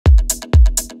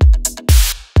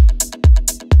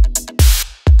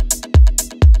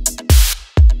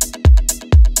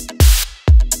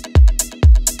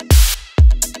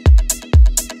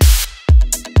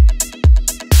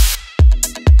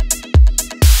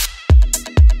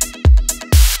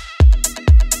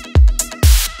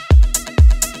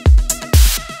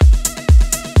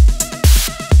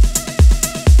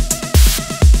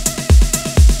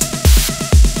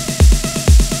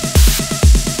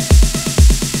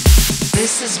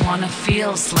This is what it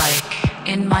feels like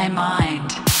in my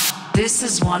mind. This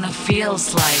is what it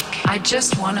feels like. I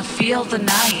just wanna feel the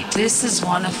night. This is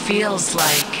what it feels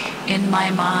like in my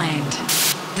mind.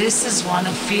 This is what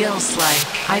it feels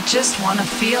like. I just wanna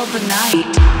feel the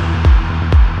night.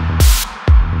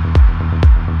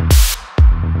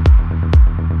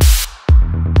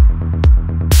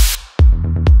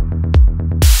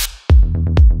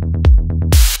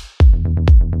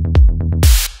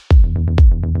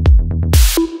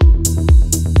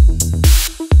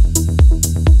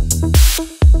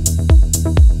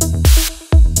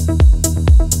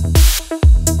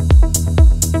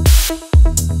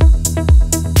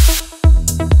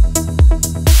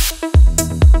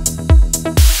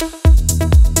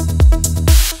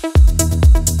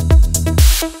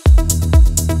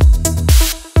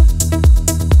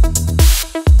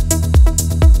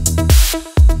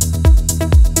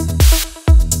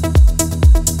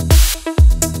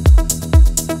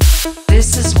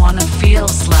 This is what it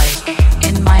feels like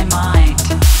in my mind.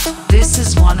 This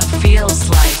is what it feels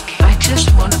like. I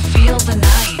just wanna feel the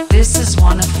night. This is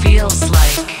what it feels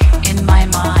like in my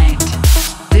mind.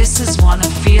 This is what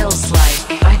it feels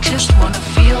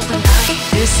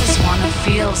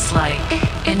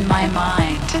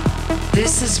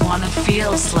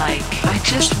like. I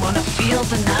just wanna feel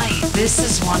the night. This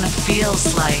is what it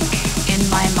feels like in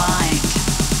my mind.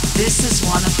 This is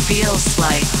what it feels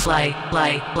like.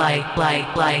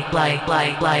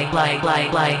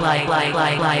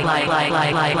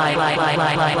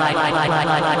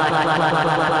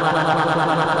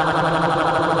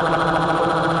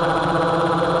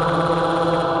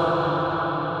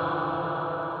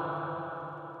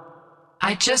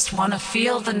 I just wanna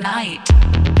feel the night.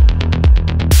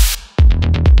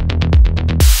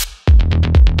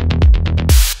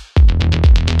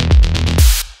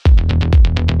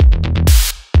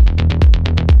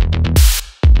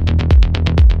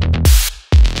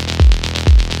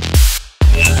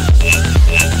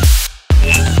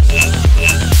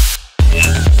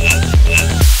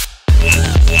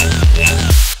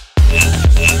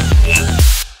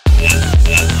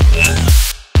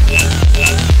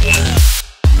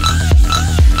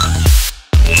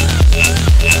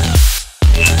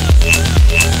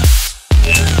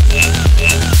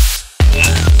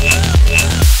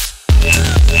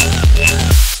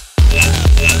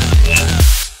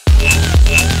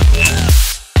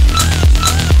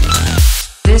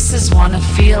 This is what it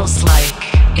feels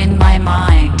like in my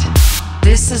mind.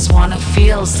 This is what it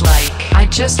feels like I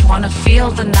just wanna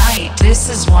feel the night. This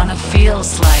is what it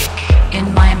feels like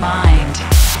in my mind.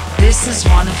 This is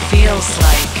what it feels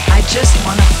like. I just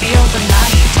wanna feel the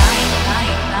night.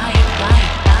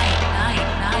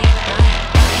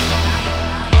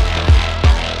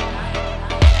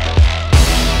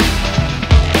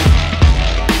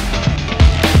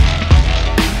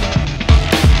 This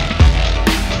is what it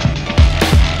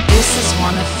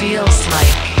feels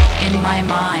like in my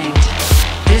mind.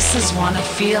 This is what it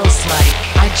feels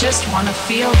like. I just wanna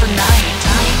feel the night. This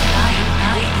is what it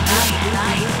feels like in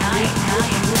my mind.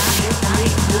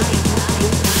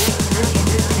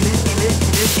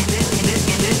 This is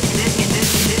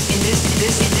what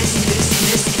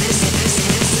it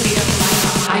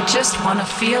feels like. I just wanna feel the night. I just wanna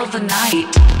feel the night.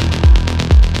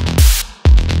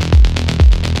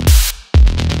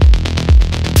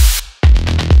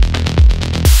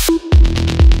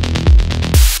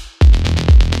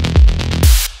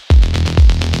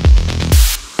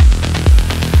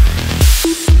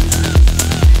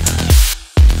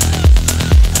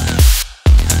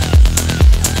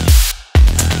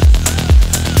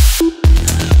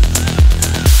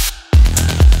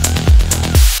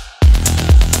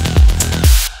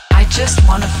 Just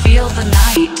wanna feel the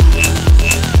night.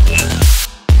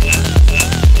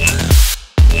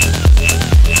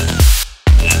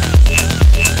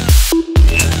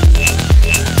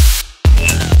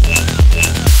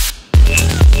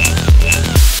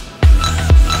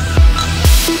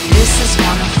 This is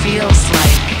what it feels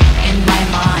like in my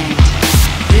mind.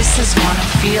 This is what it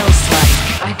feels like.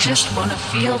 I just wanna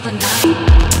feel the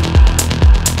night.